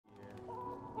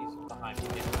Behind me,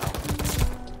 getting out.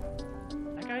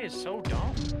 That guy is so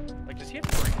dumb. Like, does he have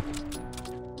brain?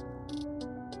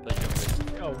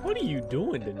 Yo, what are you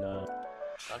doing tonight?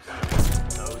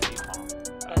 That's so deep, huh?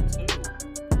 Got 2.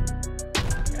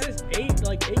 That is 8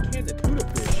 cans of tuna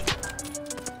fish.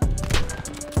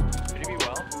 Could he be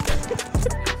well?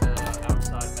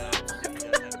 Outside match.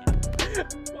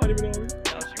 Not even on me.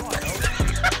 Alex, you want help?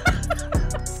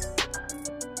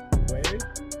 Wait.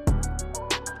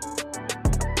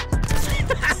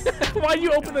 Why'd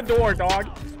you open the door, dog?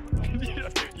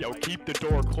 Yo, keep the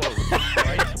door closed,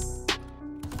 right?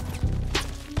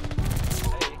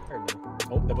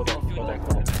 Oh, double there.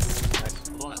 Nice.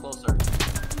 A little closer.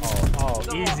 Oh,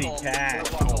 easy catch.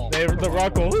 The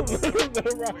ruckle.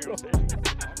 The ruckle.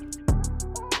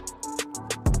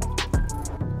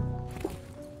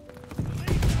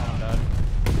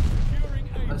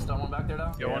 I stun one back there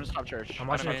now. Yo, one's top church. I'm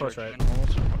watching it close, right?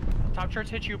 Top church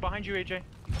hit you behind you, AJ.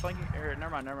 Flanking. Never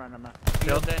mind.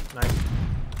 Field. Nice.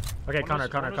 Okay, One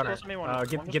Connor. was close to me, one was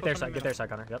Get their close to side. me. Get their side,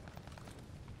 Connor. Yep.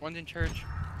 One's in church.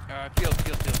 Field.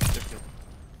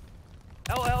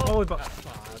 L. Oh,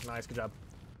 nice. Good job.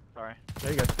 Sorry.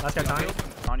 There you go. Last guy, Connor.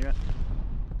 Monument.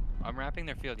 I'm wrapping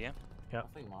their field, yeah? Yep.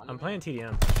 I'm playing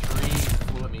TDM. Tree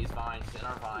flew at me. He's vines. In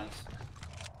our vines.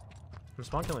 I'm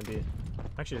spawn killing B.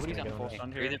 Actually, just gonna Full go. stun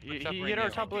Either here. push up He or hit in our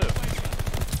there. top blue.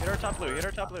 Hit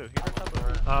our top blue.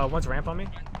 One's ramp on me.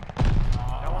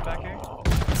 Got one back here.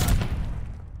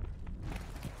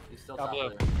 He's still Top top blue.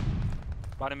 blue.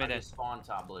 Bottom I mid just spawned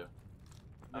top blue.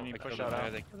 Then you I push killed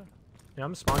that him. out. Yeah,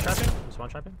 I'm spawn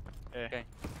trapping. Okay.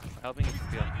 Helping you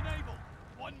field.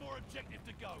 One more objective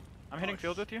to go. I'm hitting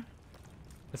field with you.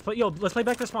 Let's play. Yo, let's play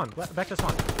back to spawn. Back to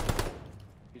spawn.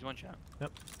 He's one shot.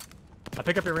 I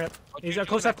pick up your ramp. Oh, He's two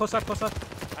close back. left.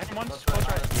 I have one Close close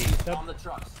right. right. Yep. On the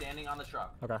truck. Standing on the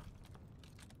truck. Okay.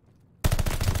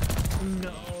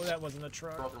 No, that wasn't a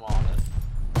truck. Broken wall on this.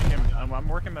 I'm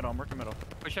working middle.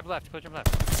 Push up left.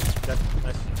 Dead.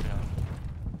 Nice.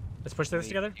 Let's push this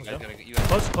together. You Let's guys go. gotta, you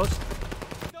guys, Close.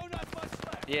 Don't have much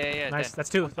left. yeah. Nice. Dead. That's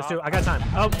 2. I got time.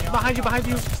 Oh, behind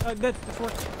you. Dead. That's 4.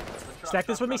 Stack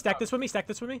this with me. Stack this with me.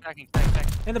 Stack.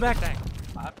 In the back. Stack.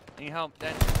 Need help,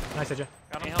 dead. Nice, AJ.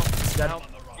 Got Need him. help. Dead. Help.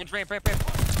 One's ramp.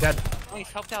 Dead.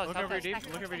 Nice, help out. Look over deep.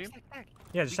 Look over deep.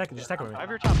 Yeah, just stack it with me. I have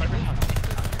your top.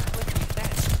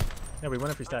 Yeah, we win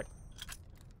if we stack.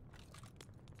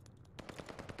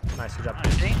 Nice, good job.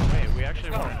 Wait, we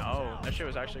actually won. Oh, that shit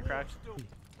was actually cracked.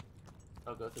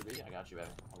 Oh, go through B. I got you, baby.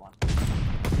 Hold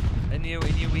on. In you,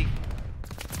 weak.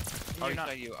 Oh, you're not.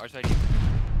 Our side you.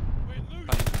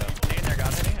 Stay in there,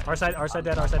 God. Hitting it. Our side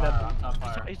dead. I'm top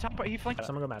fire. He's top. He flanked.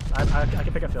 Someone go maps. I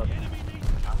can pick up field.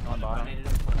 On bottom.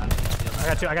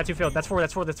 I got 2 field. That's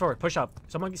 4. Push up.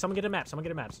 Someone get a map.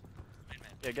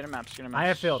 Yeah, get him maps. I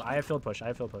have field push.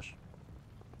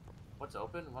 What's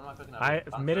open? What am I picking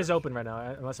up? Mid is open right now,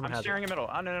 unless someone I'm has steering it. in middle.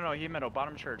 Oh, no. He middle.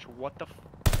 Bottom church. What the f...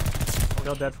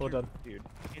 Field dead, full dead. Dude,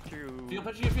 get through... Field,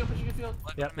 pushing your field.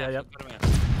 Yep.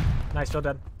 Nice, field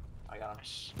dead. I got him.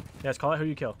 Yeah, let's call it who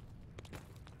you kill.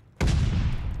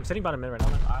 I'm sitting bottom mid right now.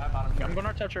 I have bottom. I'm going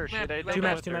to top church. Map. They 2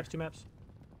 both maps. are.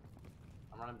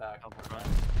 I'm running back.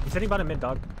 I'm sitting bottom mid,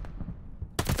 dog.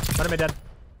 Bottom mid dead.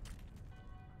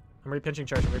 I'm repinching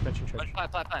church. Plant.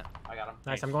 I got him.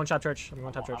 Nice, I'm going top church.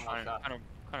 One shot.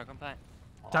 Connor, come plant.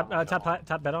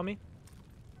 Top bed on me.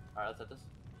 Alright, let's hit this.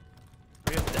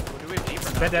 Do we have deep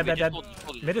or not? Dead. Just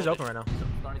hold it. Mid is open right now.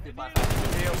 Starting through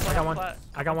platform.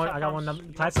 I got one.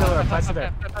 Plat's still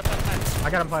there. I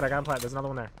got him plat. There's another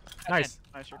one there. Nice.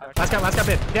 Nice, you're back. Last guy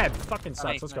mid. Dead. Fucking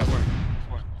sucks. Let's go.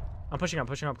 Four. I'm pushing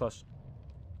up close.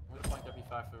 I'm gonna flank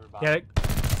W5 for bottom.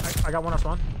 Yeah, I got one on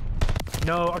spawn.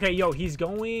 No, okay, yo, he's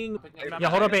going. Yeah,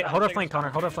 hold up flank, Connor.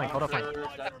 Hold up flank.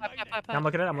 Yeah, I'm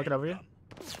looking over you.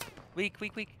 Weak.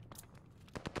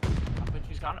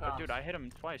 Dude, I hit him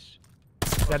twice.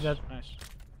 Dead. Nice.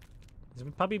 It's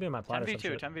probably been my plat or some 10v2,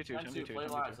 shit. 10v2. Play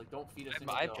lives. Like, don't feed us in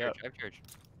I have the church.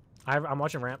 I'm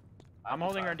watching ramp. I'm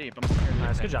holding our deep.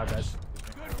 Nice, good job, guys.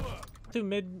 Two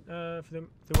mid, through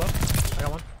left. I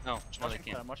got one. No, really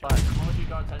can't. I'm gonna let you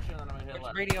draw attention, and then I'm gonna hit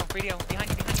left. Radio. Behind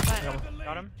you, plant.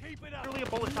 Got him. Literally a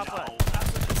bullet top left.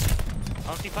 I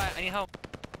don't see plant. I need help.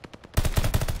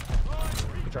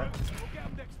 Good try.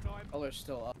 Oh, they're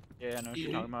still up. Yeah, I know what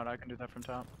you're talking about. I can do that from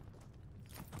top.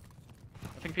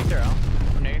 I think peek there, Al.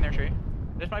 I'm nading their tree.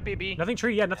 This might be a B. Nothing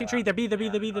tree, nothing tree. They're B.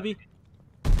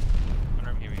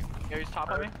 Yeah, he's top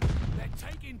on me.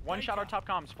 One shot our top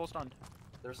comms, full stunned.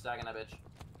 They're stacking that bitch.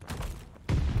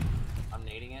 I'm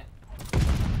nading it.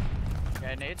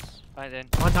 Yeah, nades. Fine then.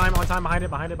 On time, behind it.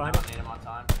 Nade him on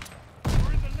time.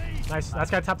 Nice,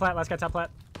 last guy top plat.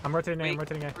 I'm rotating A, I'm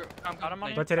rotating A. Got him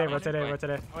on you? Rotate A, rotate A, rotate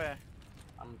A. Oh yeah.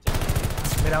 I'm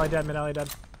taking Mid alley dead, mid alley dead.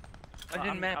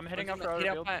 I'm hitting up for Hit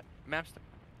our out plat. Maps.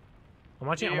 I'm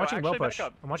watching well actually push. back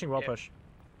up. I'm watching well Yeah. push.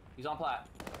 He's on plat.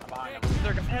 I'm behind him.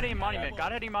 They're heading monument.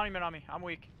 Got heading monument on me. I'm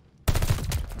weak.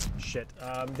 Shit.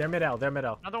 They're mid L, they're mid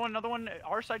L. Another one.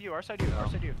 Our side you. Our side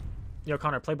you. Yo,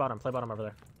 Connor, play bottom over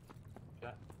there.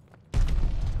 Okay.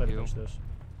 Let me You. push this.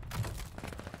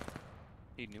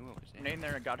 He knew it was in. Nade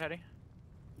there and got heady.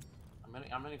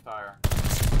 I'm in fire.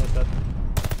 That's dead.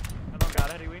 Another one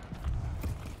got heady weak.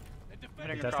 They're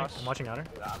Hitting defending. Testing. across. I'm watching outer.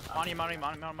 Dude,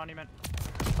 I'm Monument.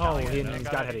 Oh, yeah, he's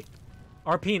got got it. heady.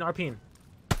 RPing.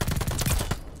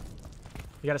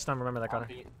 You gotta stun, remember that, Connor.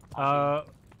 on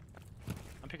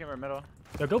I'm picking our middle.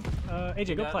 Yo, go,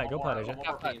 AJ, go Yeah, plat, one go more, plat, one AJ. more.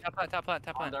 Top plat.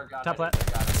 Top plat. there, got Top it,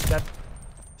 plat. got it. Dead.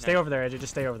 Stay over there, AJ,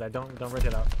 just stay over there. Don't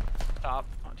rotate out. Top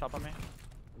on me.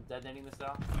 I'm dead ending this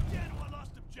now. Again, our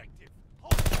last objective.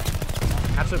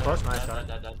 Hold Absolute close, nice, Connor.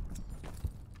 Dead.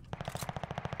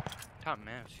 Top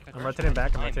maps. I'm rotating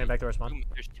back, I'm rotating back to respawn.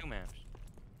 There's 2 maps.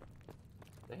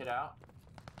 They hit out.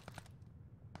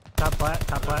 Top plat.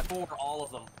 There's 4, all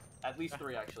of them. At least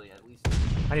 3, actually. At least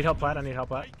 3. I need help plat,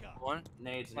 Baker. One.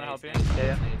 Nades, Wanna help you?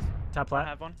 Yeah. nades. Top I plat.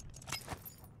 have one.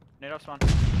 Nade off spawn.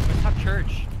 Top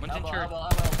church. One's in Elbow, church. elbow.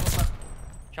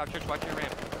 Top church. Watch your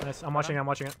ramp. Nice, I'm watching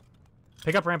it.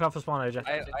 Pick up ramp alpha spawn, AJ.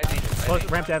 I need Close,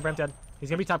 it. ramp dead. He's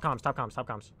gonna be top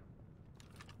comms.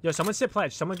 Yo, someone sit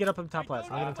pledge. Someone get up on top plat. I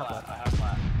Someone get have on top plat. plat. I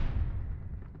have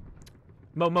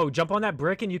plat. Mo, jump on that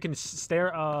brick and you can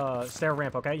stare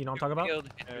ramp, okay? You know what I'm talking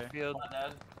about? Field. Plat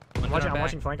dead. I'm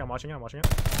watching flank. I'm watching it.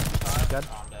 Dead.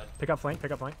 Oh, I'm dead. Pick up flank. I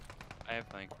have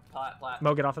flank. Plat.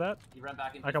 Mo, get off of that. You ran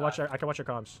back in. I can watch your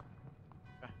comms.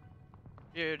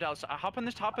 Yeah, Dallas, hop on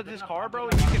this top of this car, bro,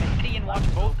 and you can hitty and watch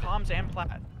both comms and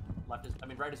plat. Right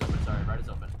is open. Sorry, right is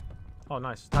open. Oh,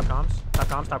 nice. Top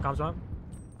comms, Mo.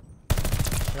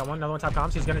 I got one, another one top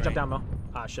comms. He's gonna jump down, Mo.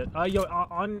 Ah, shit. Yo,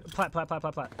 on plat. Plat. On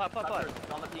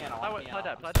the piano. Plat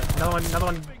dead. Another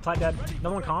one plat dead.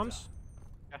 Another one comms.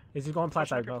 Yeah. Is he going plat Push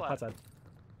side, up your bro? plat. Plat side.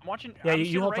 I'm watching. Yeah, I'm you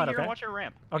sitting hold right plat, here and okay? watch your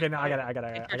ramp. Okay, no, I got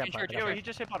it. In church. Yo, he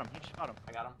just hit bottom.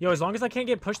 I got him. Yo, as long as I can't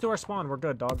get pushed to our spawn, we're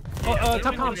good, dog. Yeah, Oh, literally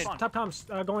top spawn.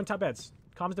 comms, going top beds.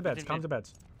 Comms to beds. Within mid.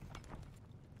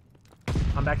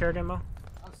 I'm back here again, Mo.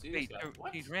 I don't see this Wait, guy.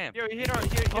 What? he's ramp. Yo, he hit our. He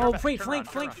hit Oh, our back. flank, Turn around,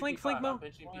 turn around. flank, P5, Mo. I'm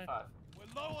pinching P5.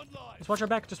 We're low on life. Just watch our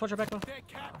back. They're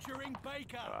capturing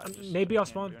Baker. Maybe off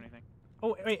Can't spawn. do anything.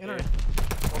 Oh, wait, enter.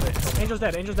 Yeah. Angel's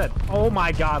dead. Oh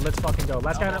my god, let's fucking go.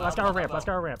 Last guy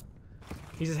our ramp.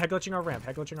 He's just head glitching our ramp.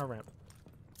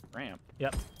 Ramp.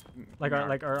 Yep. Like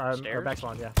our Stairs? back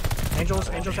spawn, yeah. Angel's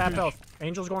half health.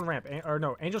 Angel's going ramp.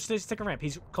 Angel's sticking ramp.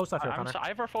 He's close left here, Connor. I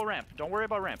have our full ramp. Don't worry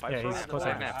about ramp. I Yeah, have full he's ramp. close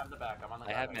I left. have the back. I'm on the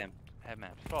I have back.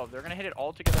 maps. 12. They're gonna hit it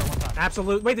all together at one time.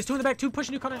 Absolute. Wait, there's 2 in the back. 2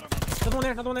 pushing you, Connor.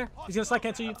 Another one there. He's gonna slide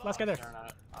cancel you. Last guy there.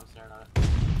 I'm staring at it.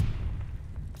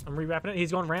 I'm rewrapping it.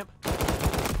 He's going ramp.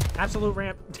 Absolute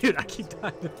ramp. Dude, I keep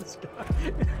dying to this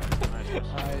guy.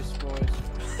 Nice,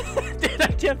 boys. Dude, I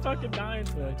kept fucking dying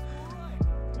to it.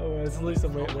 Oh, it's at least a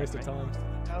waste of time.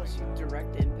 Alice, you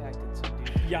direct impacted some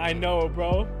dude. Yeah, I know,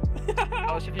 bro.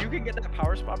 Alice, if you can get that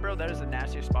power spot, bro, that is the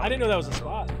nastiest spot. I didn't know that was a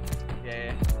spot.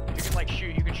 Yeah. You can like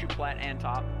shoot. You can shoot plat and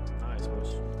top, Nice,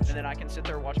 boys. and then I can sit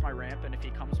there watch my ramp, and if he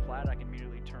comes plat, I can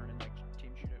immediately turn